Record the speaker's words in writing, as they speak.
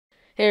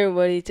Hey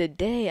everybody,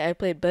 today I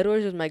played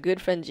bedwars with my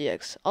good friend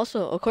GX.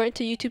 Also, according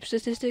to YouTube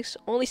statistics,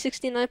 only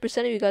 69%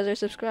 of you guys are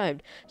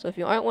subscribed. So if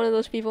you aren't one of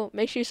those people,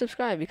 make sure you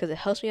subscribe because it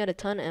helps me out a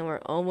ton and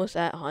we're almost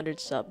at 100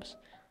 subs.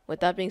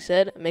 With that being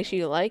said, make sure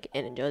you like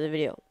and enjoy the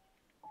video.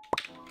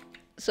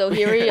 So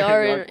here we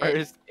are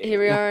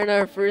in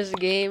our first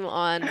game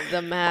on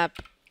the map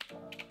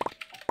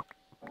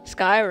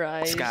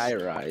Skyrise.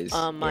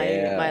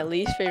 My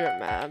least favorite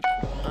map.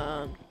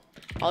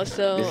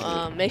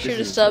 Also, make sure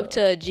to sub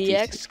to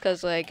GX,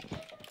 cause like,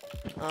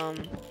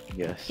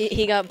 yes,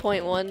 he got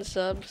 0.1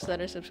 subs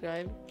that are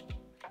subscribed.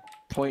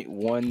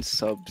 0.1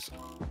 subs.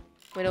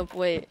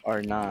 Wait.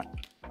 Are not.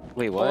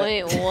 Wait, what?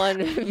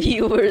 0.1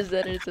 viewers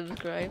that are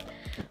subscribed.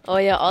 Oh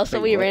yeah.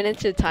 Also, we ran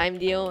into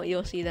TimeDeo.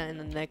 You'll see that in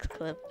the next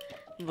clip.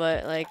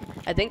 But like,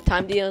 I think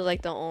TimeDeo is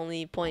like the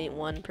only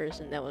 0.1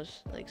 person that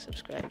was like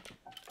subscribed.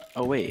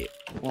 Oh wait.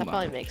 That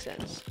probably makes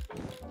sense.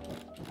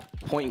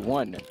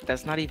 0.1.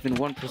 That's not even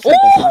 1%. Oh!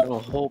 That's not a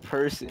whole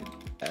person.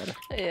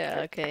 Yeah.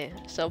 Okay.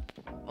 So,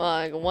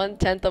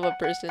 1/10 of a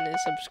person is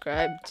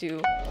subscribed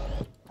to.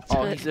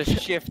 Oh, he's a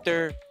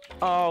shifter.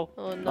 Oh.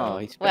 Oh no. Oh,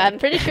 he's well, I'm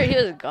pretty sure he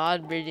was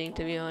god bridging,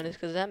 to be honest,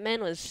 because that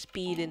man was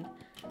speeding.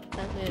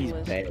 That man he's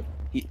was. Bad.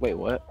 Wait,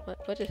 what?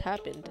 What just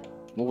happened?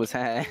 What was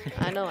that?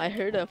 I know. I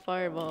heard a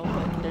fireball,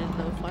 but there's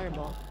no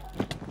fireball.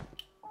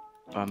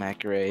 I'm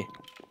accurate.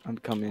 I'm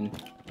coming.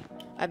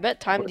 I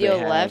bet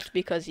TimeDeo left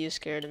because he was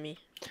scared of me.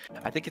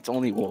 I think it's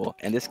only wool,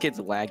 and this kid's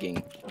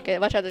lagging. Okay,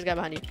 watch out, this guy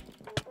behind you.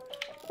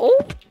 Oh!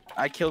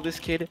 I killed this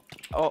kid.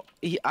 Oh,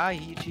 he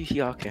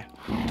okay.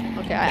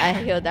 Okay,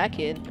 I killed that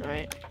kid. All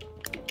right.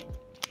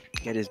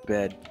 Get his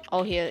bed.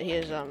 Oh, he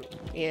has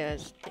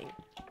thing.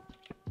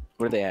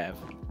 What do they have?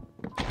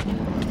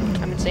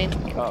 I'm insane.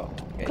 Oh.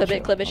 Okay,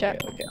 clip it,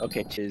 chat.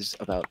 Okay, is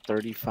about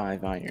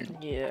 35 iron.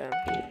 Yeah.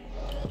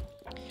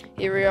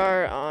 Here we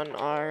are on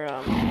our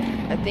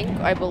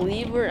I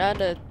believe we're at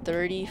a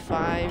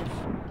 35.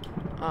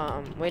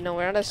 Wait, no,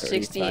 we're at a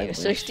 69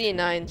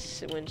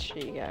 win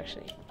streak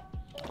actually.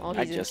 Oh,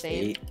 he's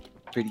insane.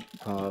 Pretty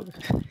pub.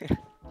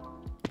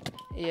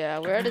 Yeah,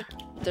 we're at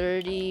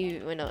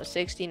a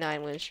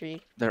 69 win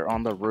streak. They're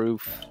on the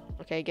roof.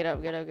 Okay, get up.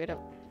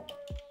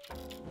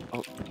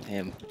 Oh,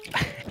 damn.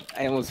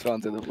 I almost fell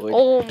into the void.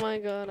 Oh my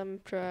god, I'm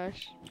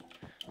trash.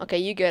 Okay,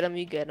 you get him.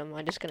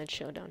 I'm just gonna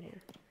chill down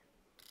here.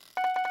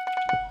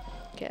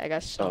 Okay, I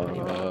got so many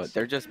bullets.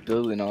 They're just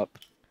building up.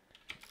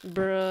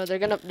 Bruh,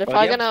 they're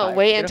probably gonna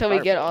wait until we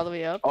get all the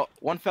way up. Oh,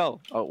 one fell.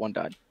 Oh, one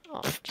died.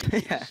 Oh,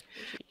 yeah.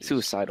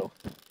 Suicidal.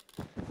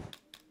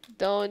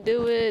 Don't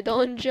do it.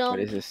 Don't jump. What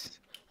is this?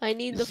 I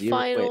need the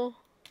final.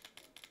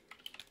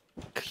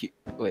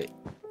 Wait,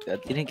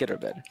 that didn't get our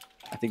bed.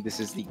 I think this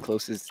is the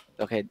closest.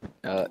 Okay,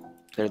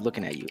 they're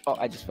looking at you. Oh,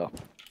 I just fell.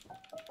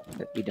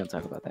 We don't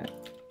talk about that.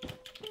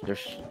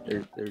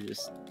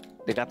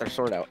 They got their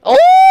sword out. Oh!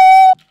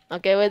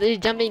 Okay, wait, he's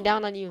jumping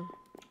down on you.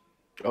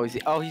 Oh,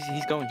 he's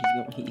going.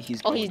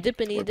 He's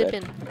dipping.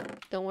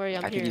 Don't worry,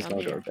 I'm here.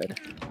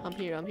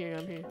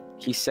 I'm here.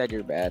 He said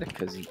you're bad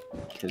because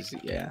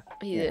yeah.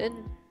 He did?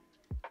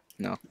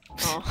 No.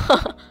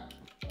 Oh.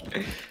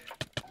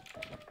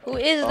 Who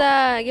is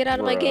that? Get out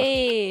of my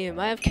game.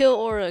 I have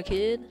𝘚𝘯𝘵𝘶𝘵𝘶,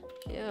 kid.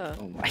 Yeah.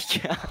 Oh my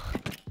god.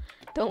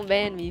 Don't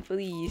ban me,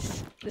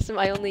 please. This is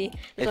my only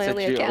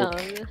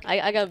account.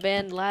 I got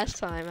banned last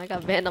time. I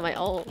got banned on my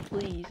ult.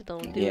 Please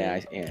don't do it. Yeah,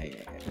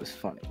 it was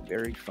funny.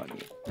 Very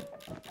funny.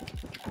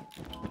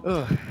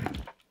 Ugh.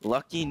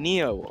 Lucky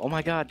Neo. Oh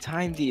my god,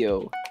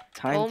 TimeDeo.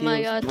 Oh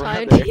my god,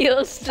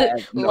 TimeDeo's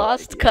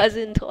lost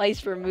cousin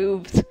twice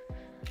removed.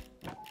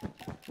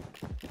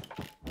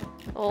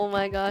 Oh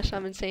my gosh,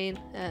 I'm insane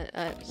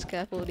at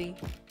scaffolding.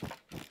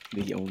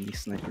 The only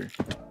sniper.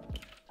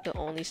 The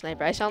only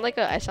sniper. I sound like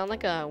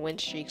a win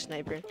streak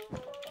sniper.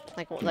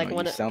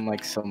 You sound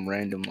like some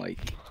random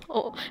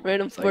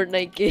random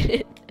Fortnite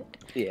kid.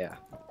 Yeah,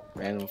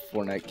 random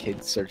Fortnite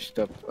kid searched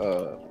up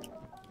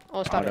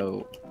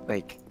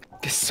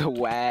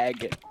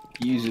swag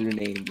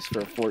usernames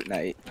for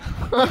Fortnite.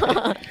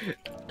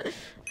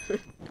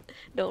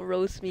 Don't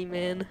roast me,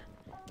 man.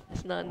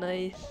 It's not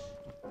nice.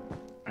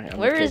 Right,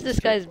 where is this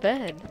guy's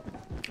bed?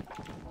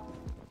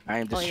 I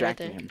am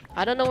distracting him.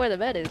 I don't know where the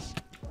bed is.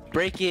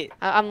 Break it.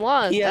 I'm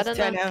lost. He has I don't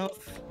 10 know.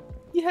 health.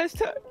 He has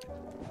 10.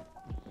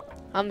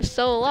 I'm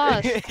so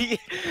lost.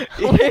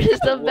 Where is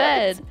the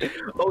bed?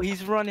 Oh,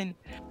 he's running.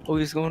 Oh,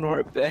 he's going to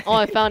our bed. Oh,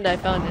 I found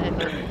it.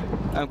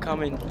 I'm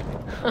coming.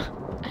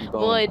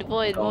 Void.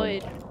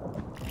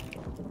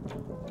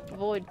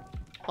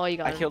 Oh, you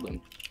got him. I killed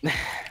him.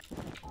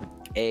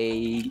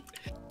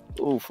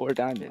 Oh, 4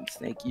 diamonds.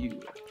 Thank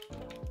you.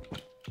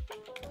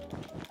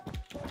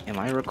 Am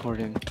I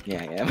recording?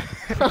 Yeah, I am.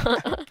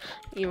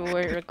 You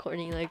weren't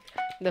recording like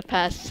the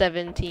past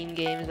 17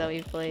 games that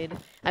we've played.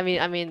 I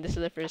mean, this is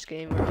the first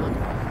game we're on.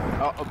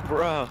 Oh,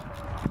 bro.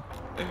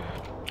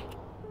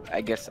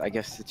 I guess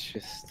it's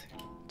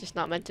just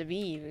not meant to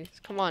be.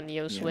 Come on,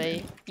 𝘚𝘰𝘶𝘵𝘶𝘵𝘶.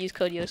 Yeah, Use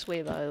code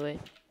𝘚𝘰𝘶𝘵𝘶, by the way.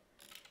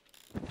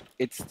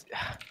 It's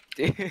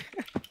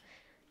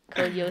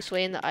Code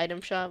𝘚𝘰𝘶𝘵 in the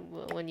item shop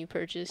when you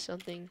purchase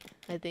something.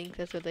 I think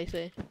that's what they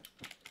say.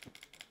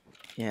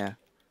 Yeah.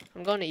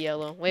 I'm going to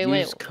yellow. Wait, Use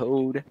wait.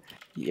 code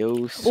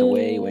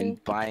𝘚𝘯𝘵 when Ooh.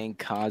 buying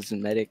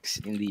cosmetics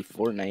in the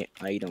Fortnite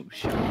item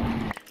shop.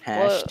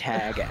 What?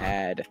 Hashtag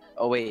ad.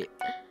 Oh wait.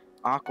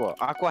 Aqua.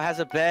 Aqua has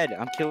a bed.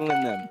 I'm killing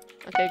them.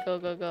 Okay, go,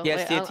 go, go. He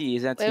has Wait, TNT.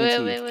 He's at wait,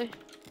 TNT. wait.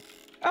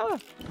 Oh.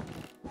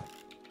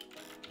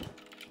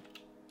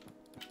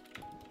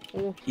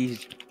 Ooh.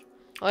 He's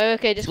Wait,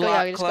 okay, just go,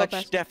 block yeah, just go clutch.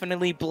 past.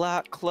 Definitely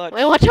block clutch.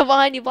 Wait, watch out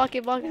behind you. Block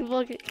it, block it,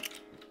 block it.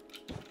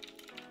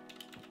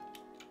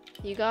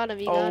 You got him,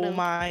 you got him. Oh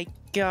my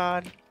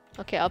god.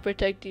 Okay, I'll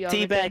protect you.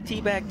 Teabag,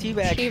 teabag,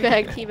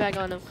 teabag. Teabag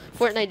on him.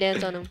 Fortnite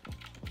dance on him.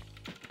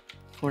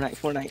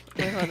 Fortnite.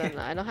 Wait, hold on.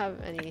 I don't have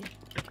any.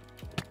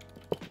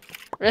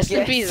 Rest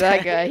in peace,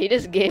 that guy. He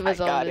just gave us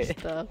all this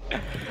stuff.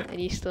 And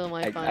he stole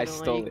my final. I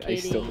stole it. I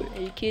stole it.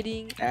 Are you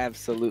kidding?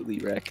 Absolutely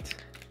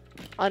wrecked.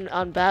 On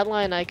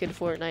Badline, I could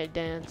Fortnite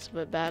dance,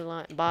 but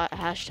Badline,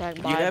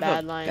 hashtag buy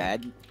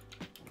Badline.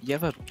 You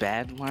have a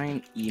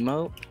Badline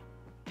emote?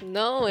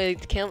 No,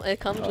 it comes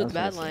with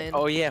Badline.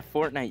 Oh yeah,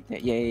 Fortnite.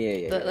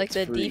 Yeah. Like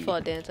the free.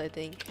 default dance, I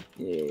think.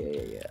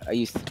 Yeah. I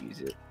used to use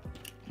it.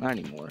 Not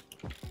anymore.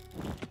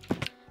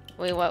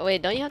 Wait, what?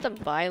 Wait, don't you have to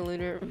buy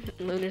lunar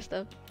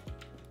stuff?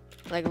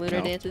 Like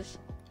lunar dances?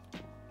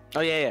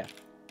 Oh yeah.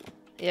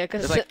 Yeah,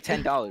 cause it's like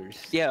 $10.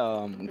 Yeah,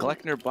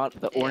 Gleckner bought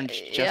the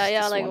orange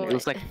justice like, one. It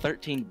was like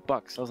 $13.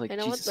 I was like,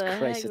 Jesus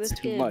Christ, it's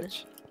too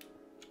much.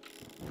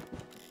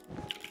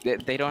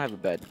 They don't have a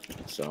bed,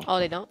 so. Oh,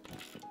 they don't?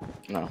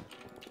 No.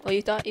 Oh,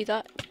 you thought?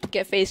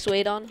 Get face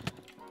suede on?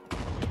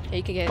 Yeah,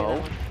 you can get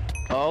that one.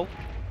 Oh.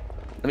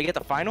 Let me get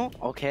the final.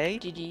 Okay.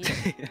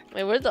 GG.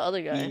 Wait, where's the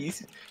other guy?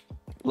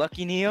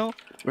 Lucky Neo.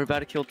 We're about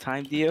to kill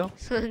TimeDeo.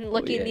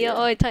 Lucky Neo.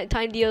 Oh,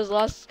 TimeDeo's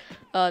lost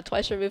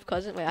twice removed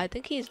cousin. Wait, I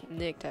think he's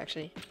nicked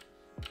actually.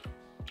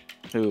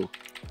 Who?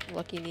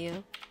 Lucky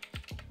Neo.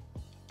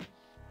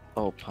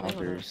 Oh,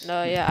 Poggers.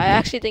 No, yeah, I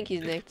actually think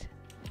he's nicked.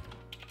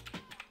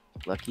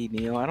 Lucky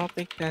Neo. I don't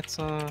think that's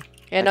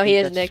Yeah, no, he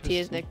is nicked. He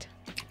is nicked.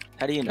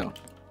 How do you know?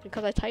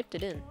 Because I typed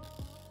it in.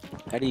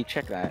 How do you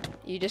check that?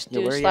 You just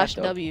do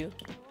 /W.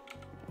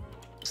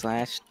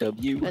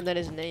 /W. And then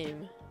his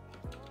name.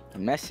 A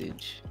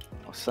message.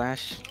 Oh,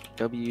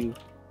 /W.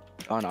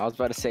 Oh no, I was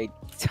about to say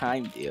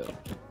TimeDeo.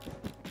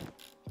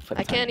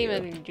 I can't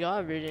even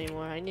God bridge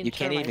anymore. I need to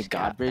turn my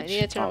God bridge? I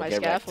need to turn my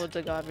scaffold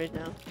to God bridge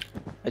now.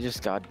 I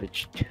just God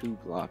bridged 2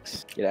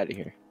 blocks. Get out of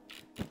here.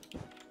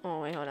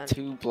 Oh wait, hold on.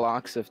 2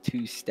 blocks of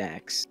 2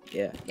 stacks.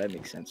 Yeah, that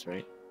makes sense,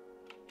 right?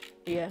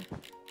 Yeah.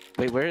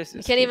 Wait, where is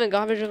this? I can't even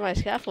God bridge with my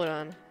scaffold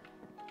on.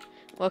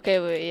 Okay,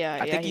 wait, yeah.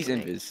 I think he's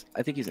invis.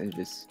 I think he's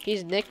invis.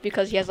 He's nicked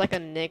because he has like a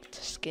nicked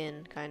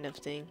skin kind of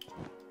thing.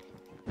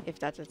 If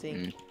that's a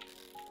thing.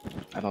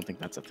 I don't think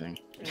that's a thing.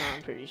 No,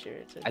 I'm pretty sure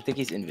it's a... I think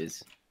he's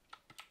invis.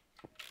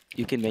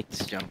 You can make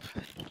this jump.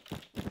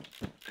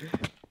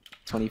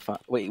 25.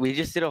 Wait, we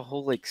just did a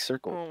whole like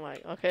circle. Oh my.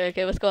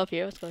 Okay, let's go up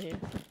here. Let's go here.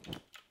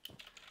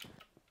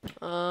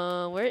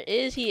 Where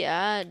is he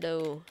at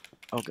though?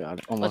 Oh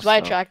god. Let's buy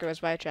a tracker.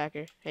 Let's buy a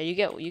tracker. Hey, you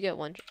get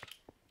one.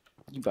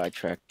 You buy a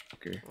tracker.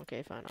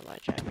 Okay, fine. I'll buy a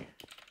tracker.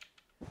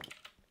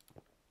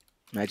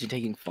 Imagine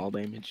taking fall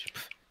damage.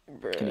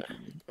 Bruh.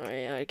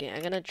 Alright, okay.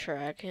 I'm gonna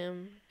track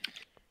him.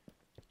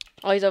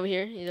 Oh, he's over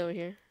here. He's over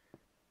here.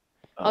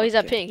 Oh, he's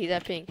at pink. He's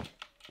at pink.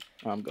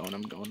 Oh, I'm going.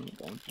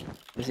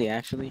 Is he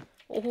actually?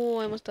 Oh,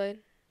 I almost died.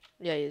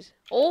 Yeah, he is.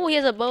 Oh, he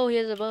has a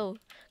bow.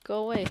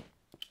 Go away.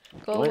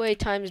 Go away,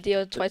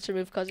 TimeDeo, twice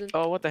removed cousin.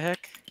 Oh, what the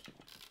heck?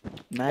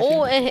 Imagine.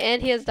 Oh,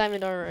 and he has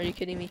diamond armor. Are you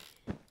kidding me?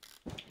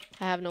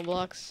 I have no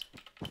blocks.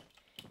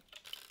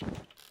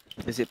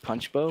 Is it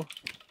punch bow?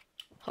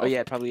 Oh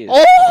yeah, it probably is.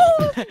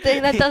 Oh!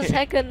 Dang, that does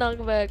hecka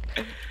knockback.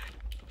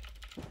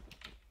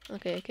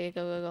 Okay,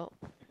 go.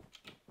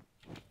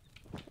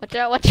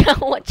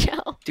 Watch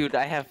out. Dude,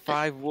 I have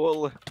 5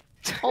 wool.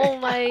 Oh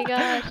my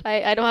gosh.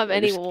 I don't have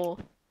any wool.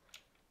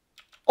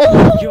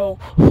 Oh! Yo!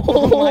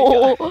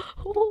 Oh my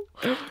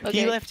god.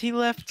 Okay. He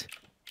left.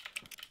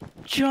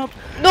 Jump!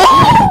 No!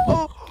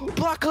 Oh!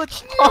 Block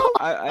clutch! No!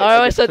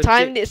 Alright, so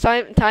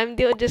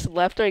TimeDeo just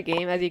left our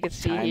game, as you can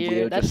see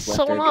here. That's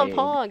so long,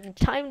 Pog.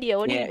 TimeDeo,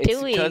 what are you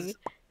doing?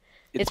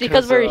 It's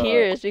because we're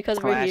here. It's because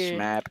we're here.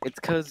 Map. It's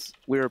because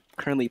we're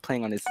currently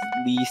playing on his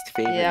least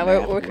favorite map.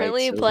 Yeah, we're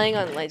currently playing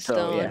on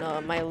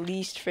Lightstone, my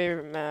least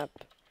favorite map.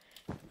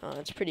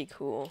 It's pretty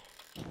cool.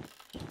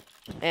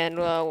 And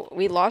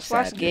we lost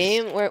last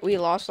game. We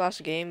lost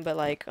last game, but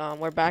like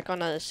we're back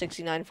on a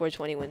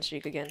 69-420 win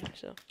streak again.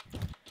 So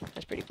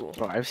that's pretty cool.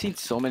 Bro, I've seen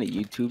so many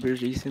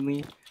YouTubers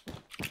recently.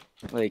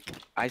 Like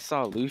I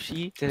saw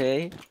Lucy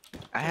today.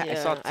 I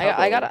saw Tubbo.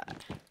 I gotta.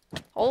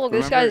 Oh, look,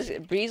 this guy's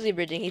breezely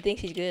bridging. He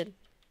thinks he's good.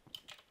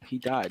 He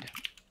died.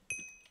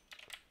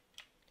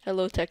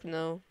 Hello,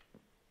 Techno.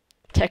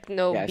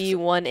 Techno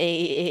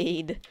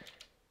B188.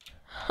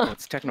 Oh,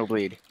 it's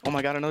Technoblade. Oh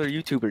my god, another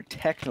YouTuber,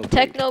 Technoblade.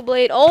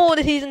 Technoblade. Oh,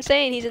 he's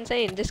insane. He's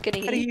insane. Just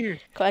kidding. Get out of here.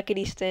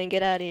 Quackity Stan,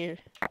 get out of here.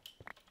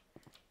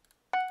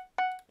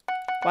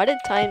 Why did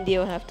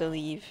TimeDeo have to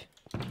leave?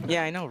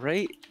 Yeah, I know,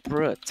 right?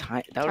 Bruh,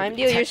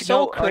 TimeDeo, you're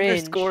so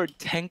cringe.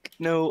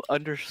 _techno_dong.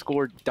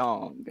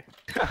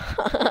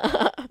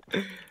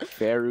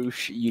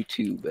 Farouche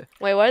YouTube.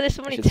 Wait, why are there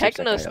so many should search that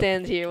techno guy up.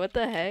 stands here? What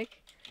the heck?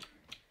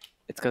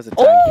 It's because of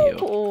TimeDeo.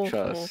 Oh!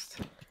 Trust.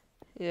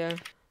 Yeah.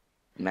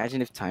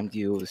 Imagine if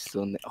TimeDeo was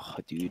still in the. Oh,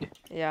 dude.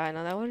 Yeah, I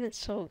know that would have been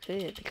so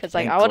good because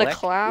like And I would have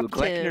clapped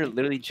Gleckner him.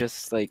 literally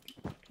just like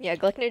Yeah,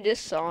 Gleckner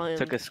just saw him.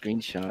 took a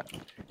screenshot.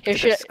 Here,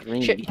 Took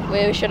a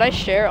wait, should I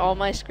share all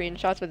my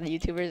screenshots with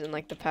YouTubers in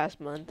like the past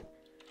month?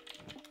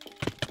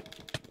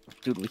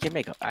 Dude, I can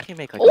make like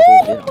a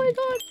whole video. Oh my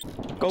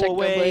god! Go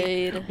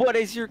away. What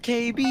is your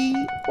KB?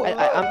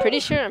 I'm pretty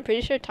sure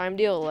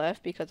TimeDeo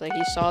left because like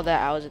he saw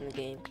that I was in the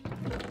game.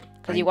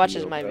 Cause he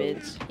watches my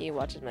vids. He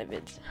watches my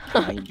vids.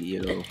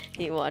 TimeDeo.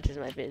 He watches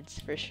my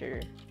vids for sure.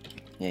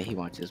 Yeah, he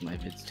watches my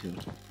vids too.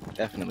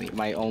 Definitely.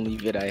 My only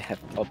vid I have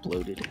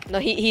uploaded. No,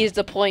 he is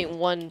the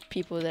 0.1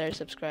 people that are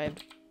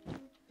subscribed.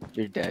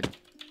 You're dead.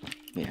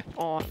 Yeah.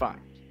 Oh,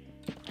 Fine.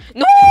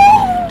 no!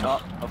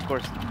 Oh, of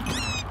course.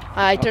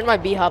 I turned my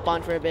B-hop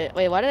on for a bit.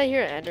 Wait, why did I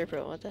hear an Ender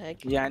Pro? What the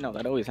heck? Yeah, I know.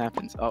 That always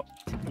happens. Oh,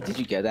 did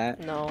you get that?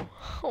 No.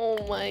 Oh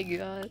my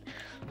god.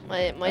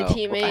 My Oh,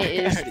 teammate I is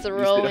already used it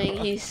throwing.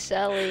 all. He's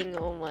selling.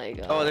 Oh my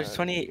god. Oh, there's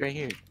 28 right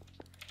here.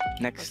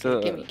 Next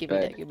Okay, to give me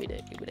bed. that. Give me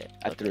that.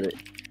 I threw it.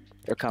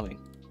 They're coming.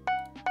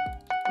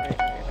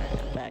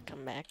 Alright,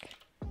 come back.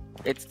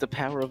 It's the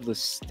power of the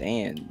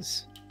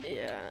stands.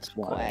 Yeah. That's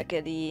why.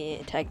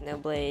 𝘚𝘰𝘯𝘵,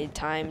 TechnoBlade,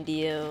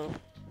 TimeDeo.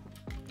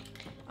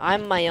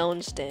 I'm my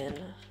own stan,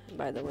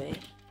 by the way.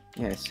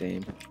 Yeah,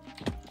 same.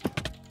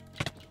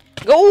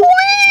 Go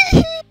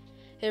away!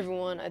 Hey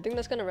everyone, I think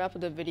that's gonna wrap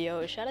up the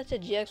video. Shout out to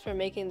GX for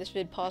making this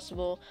vid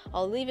possible.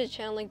 I'll leave his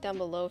channel link down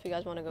below if you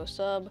guys want to go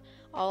sub.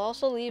 I'll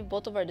also leave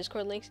both of our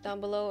Discord links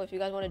down below if you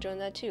guys want to join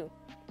that too.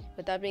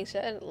 With that being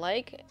said,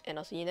 like, and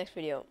I'll see you next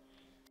video.